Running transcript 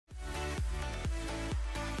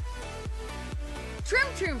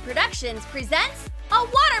Troom Productions presents a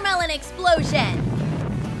watermelon explosion!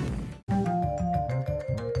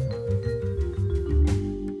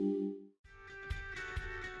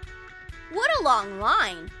 What a long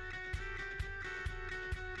line!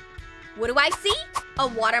 What do I see? A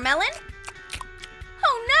watermelon?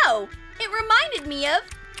 Oh no! It reminded me of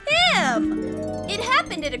him! It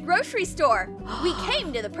happened at a grocery store. We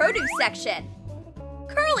came to the produce section.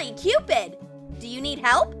 Curly Cupid! Do you need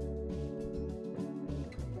help?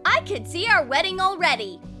 I could see our wedding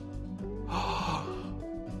already.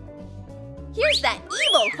 Here's that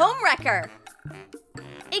evil homewrecker.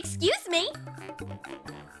 Excuse me?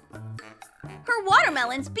 Her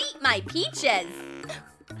watermelons beat my peaches.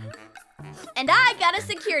 And I got a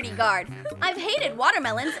security guard. I've hated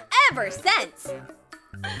watermelons ever since.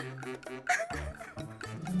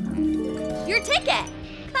 Your ticket.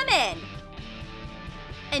 Come in.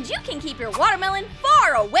 And you can keep your watermelon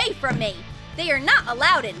far away from me. They are not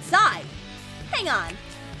allowed inside. Hang on.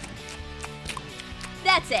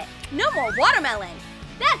 That's it. No more watermelon.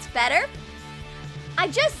 That's better. I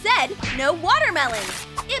just said no watermelons.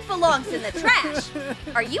 It belongs in the trash.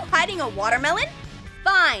 Are you hiding a watermelon?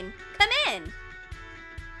 Fine. Come in.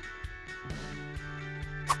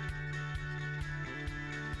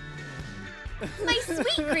 My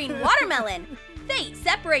sweet green watermelon. Fate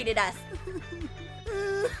separated us.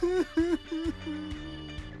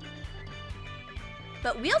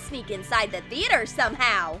 But we'll sneak inside the theater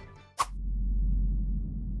somehow.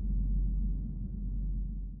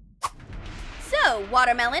 So,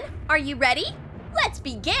 watermelon, are you ready? Let's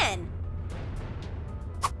begin.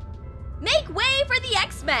 Make way for the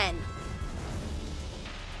X-Men.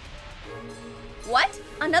 What?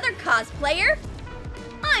 Another cosplayer?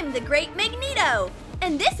 I'm the Great Magneto,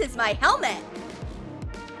 and this is my helmet.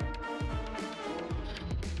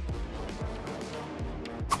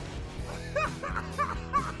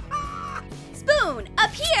 Spoon,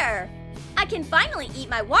 up here! I can finally eat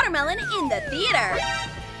my watermelon in the theater.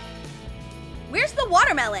 Where's the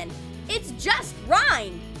watermelon? It's just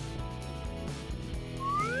rind.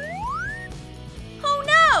 Oh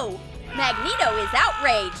no! Magneto is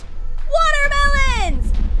outraged.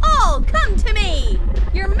 Watermelons! All come to me!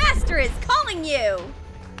 Your master is calling you!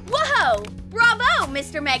 Whoa! Bravo,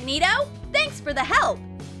 Mr. Magneto! Thanks for the help!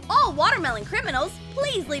 All watermelon criminals,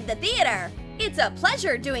 please leave the theater! It's a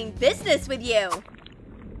pleasure doing business with you!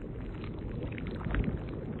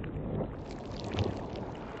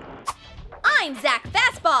 I'm Zach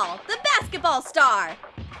Fastball, the basketball star!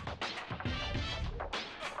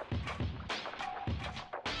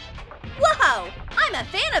 Whoa! I'm a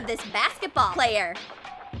fan of this basketball player!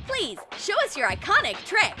 Please, show us your iconic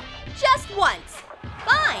trick. Just once.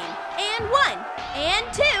 Fine. And one.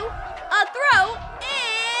 And two. A throw.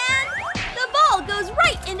 And the ball goes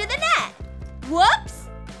right into the net. Whoops!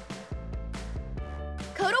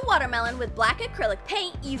 Coat a watermelon with black acrylic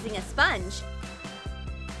paint using a sponge.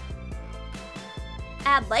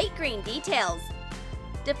 Add light green details.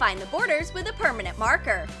 Define the borders with a permanent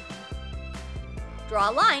marker. Draw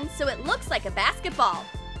a line so it looks like a basketball.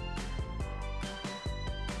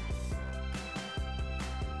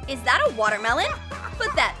 Is that a watermelon?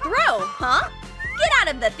 But that throw, huh? Get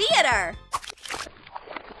out of the theater!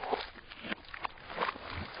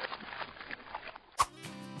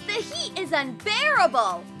 The heat is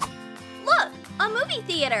unbearable! Look, a movie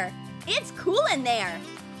theater! It's cool in there!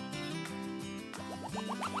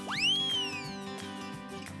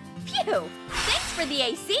 Phew! Thanks for the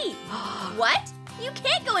AC! What? You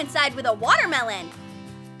can't go inside with a watermelon!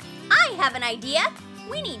 I have an idea!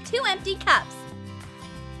 We need 2 empty cups.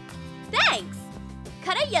 Thanks!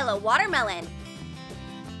 Cut a yellow watermelon.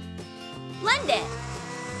 Blend it.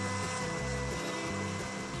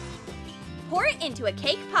 Pour it into a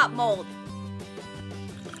cake pop mold.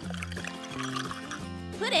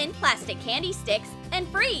 Put in plastic candy sticks and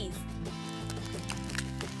freeze.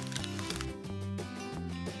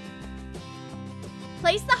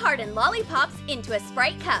 Place the hardened lollipops into a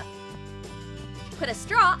Sprite cup. Put a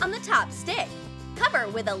straw on the top stick. Cover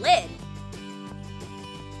with a lid.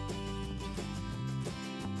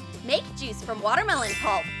 Make juice from watermelon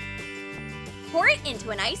pulp. Pour it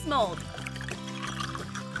into an ice mold.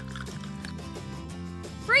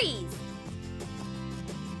 Freeze.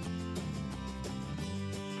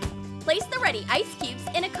 Place the ready ice cubes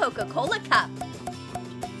in a Coca-Cola cup.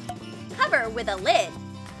 Cover with a lid.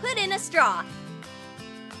 Put in a straw.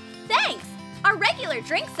 Thanks! Our regular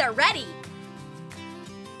drinks are ready.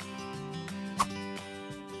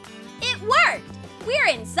 It worked! We're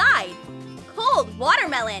inside. Cold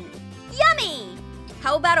watermelon. Yummy!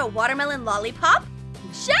 How about a watermelon lollipop?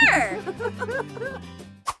 Sure!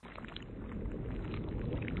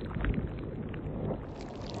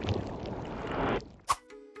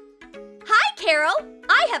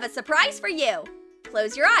 have a surprise for you.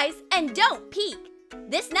 Close your eyes and don't peek.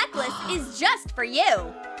 This necklace is just for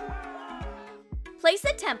you. Place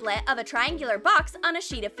a template of a triangular box on a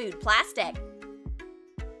sheet of food plastic.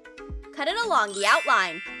 Cut it along the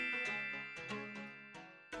outline.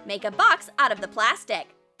 Make a box out of the plastic.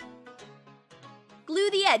 Glue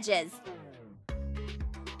the edges.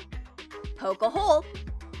 Poke a hole.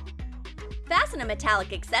 Fasten a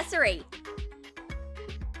metallic accessory.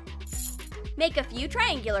 Make a few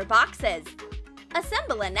triangular boxes.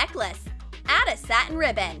 Assemble a necklace. Add a satin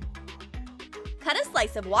ribbon. Cut a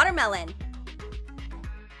slice of watermelon.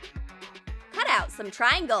 Cut out some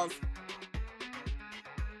triangles.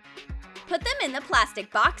 Put them in the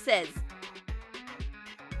plastic boxes.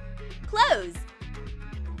 Close.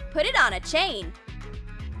 Put it on a chain.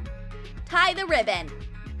 Tie the ribbon.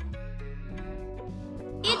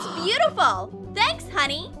 It's beautiful! Thanks,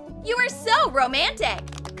 honey! You are so romantic!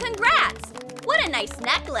 Congrats! What a nice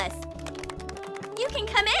necklace! You can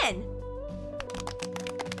come in!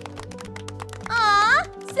 Aw,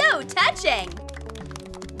 so touching!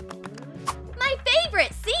 My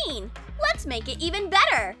favorite scene! Let's make it even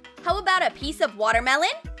better! How about a piece of watermelon?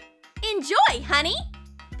 Enjoy, honey!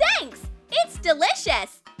 Thanks! It's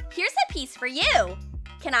delicious! Here's a piece for you!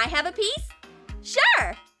 Can I have a piece?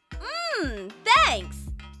 Sure! Thanks!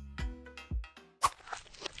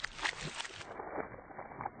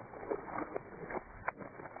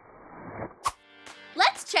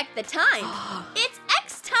 Let's check the time! It's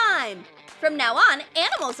X time! From now on,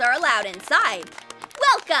 animals are allowed inside.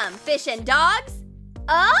 Welcome, fish and dogs!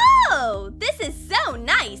 Oh, this is so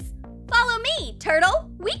nice! Follow me, turtle!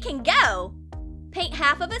 We can go! Paint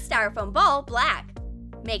half of a styrofoam ball black.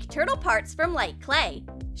 Make turtle parts from light clay.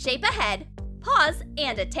 Shape a head, paws,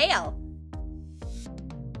 and a tail.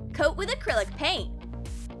 Coat with acrylic paint.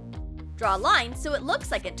 Draw lines so it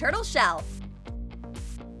looks like a turtle shell.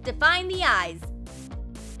 Define the eyes.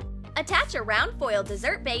 Attach a round foil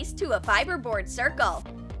dessert base to a fiberboard circle.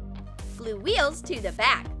 Glue wheels to the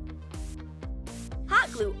back.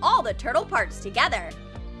 Hot glue all the turtle parts together.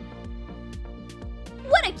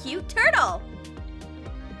 What a cute turtle!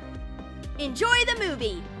 Enjoy the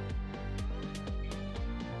movie!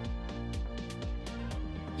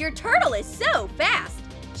 Your turtle is so fast!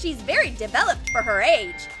 She's very developed for her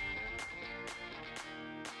age.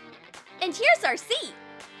 And here's our seat.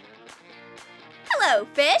 Hello,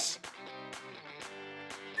 fish!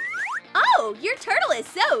 Oh, your turtle is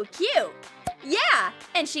so cute! Yeah,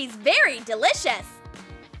 and she's very delicious!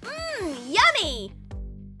 Yummy!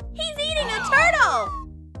 He's eating a turtle!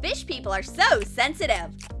 Fish people are so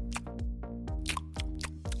sensitive.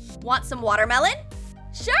 Want some watermelon?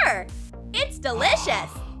 Sure! It's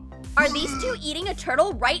delicious! Are these two eating a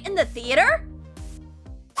turtle right in the theater?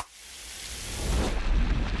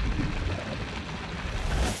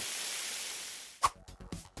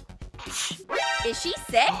 Is she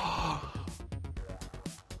sick?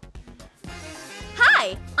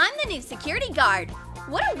 Hi, I'm the new security guard.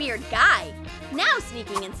 What a weird guy. Now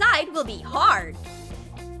sneaking inside will be hard.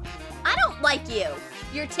 I don't like you.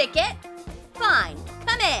 Your ticket? Fine,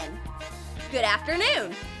 come in. Good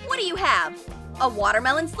afternoon. What do you have? A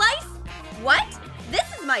watermelon slice? What?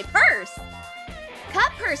 This is my purse.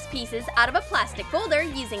 Cut purse pieces out of a plastic folder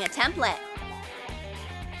using a template.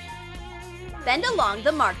 Bend along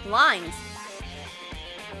the marked lines.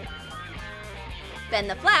 Bend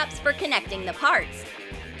the flaps for connecting the parts.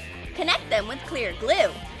 Connect them with clear glue.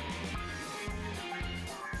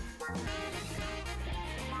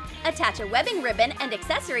 Attach a webbing ribbon and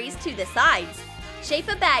accessories to the sides. Shape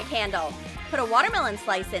a bag handle. Put a watermelon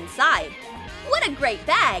slice inside. What a great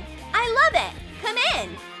bag! I love it! Come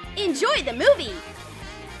in! Enjoy the movie!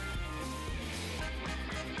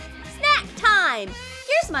 Snack time!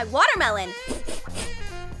 Here's my watermelon!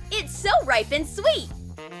 It's so ripe and sweet!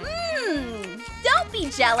 Don't be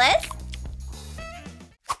jealous!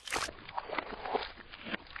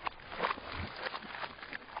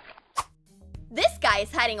 This guy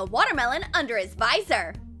is hiding a watermelon under his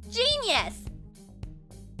visor. Genius!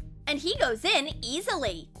 And he goes in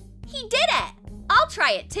easily. He did it! I'll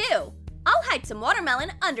try it too. I'll hide some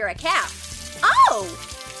watermelon under a cap. Oh!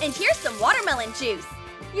 And here's some watermelon juice.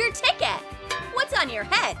 Your ticket. What's on your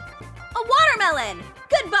head? A watermelon!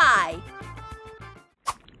 Goodbye!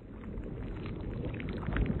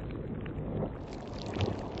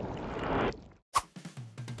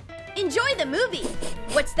 Enjoy the movie!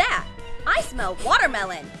 What's that? I smell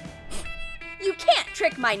watermelon! You can't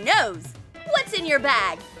trick my nose! What's in your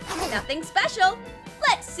bag? Nothing special.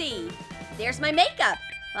 Let's see. There's my makeup.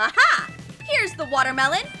 Aha! Here's the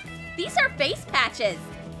watermelon. These are face patches.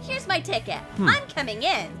 Here's my ticket. I'm coming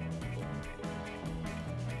in.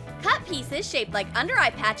 Cut pieces shaped like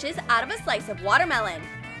under-eye patches out of a slice of watermelon.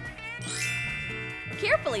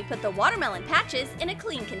 Carefully put the watermelon patches in a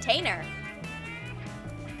clean container.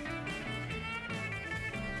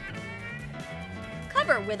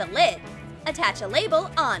 Cover with a lid. Attach a label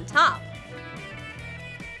on top.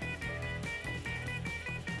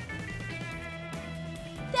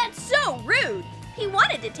 That's so rude! He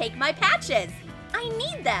wanted to take my patches. I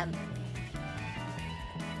need them.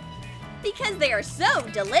 Because they are so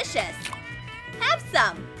delicious. Have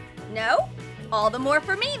some. No? All the more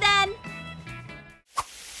for me then.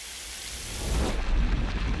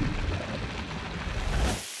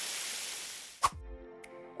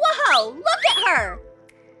 Whoa, look at her!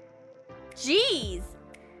 Jeez.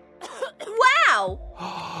 Wow!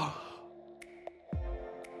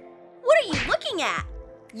 What are you looking at?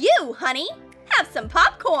 You, honey, have some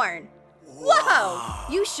popcorn. Whoa!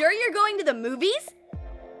 You sure you're going to the movies?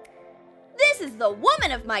 This is the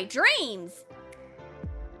woman of my dreams.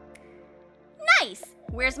 Nice!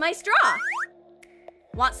 Where's my straw?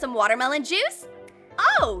 Want some watermelon juice?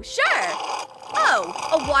 Oh, sure! Oh,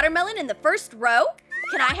 a watermelon in the first row?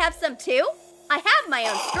 Can I have some too? I have my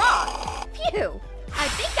own straw. Phew! I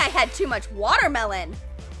think I had too much watermelon.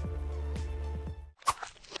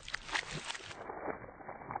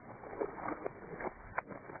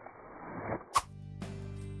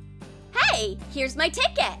 Hey, here's my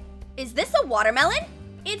ticket. Is this a watermelon?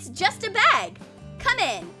 It's just a bag. Come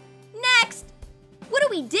in. Next! What do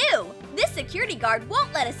we do? This security guard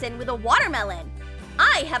won't let us in with a watermelon.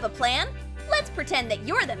 I have a plan. Let's pretend that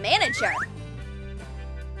you're the manager.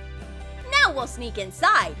 Now we'll sneak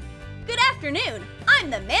inside. Good afternoon. I'm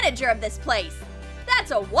the manager of this place.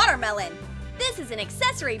 That's a watermelon. This is an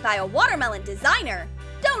accessory by a watermelon designer.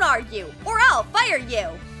 Don't argue, or I'll fire you.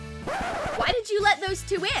 Why did you let those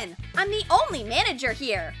two in? I'm the only manager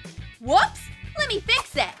here. Whoops! Let me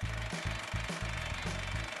fix it.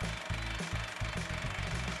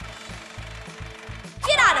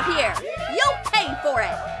 Get out of here! You'll pay for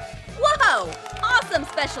it! Whoa! Awesome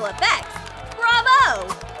special effects! Bravo!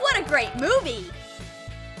 What a great movie!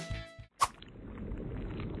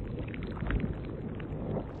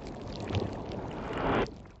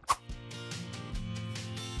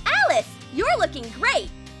 Alice, you're looking great!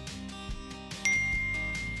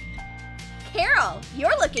 Carol,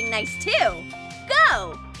 you're looking nice too!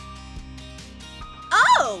 Go!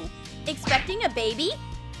 Oh! Expecting a baby?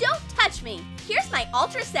 Don't touch me! Here's my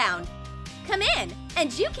ultrasound! Come in,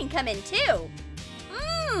 and you can come in too!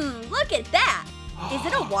 Look at that! Is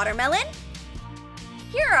it a watermelon?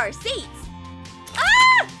 Here are our seats!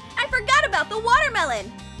 Ah! I forgot about the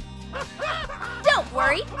watermelon! Don't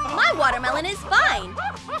worry, my watermelon is fine!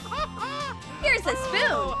 Here's a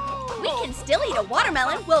spoon! We can still eat a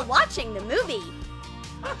watermelon while watching the movie!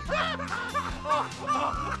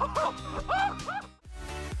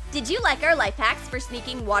 Did you like our life hacks for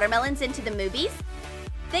sneaking watermelons into the movies?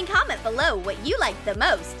 Then comment below what you liked the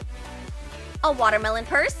most. A watermelon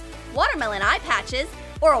purse, watermelon eye patches,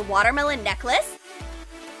 or a watermelon necklace?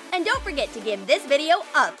 And don't forget to give this video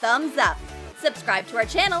a thumbs up. Subscribe to our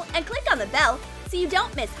channel and click on the bell so you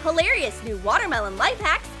don't miss hilarious new watermelon life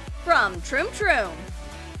hacks from Troom.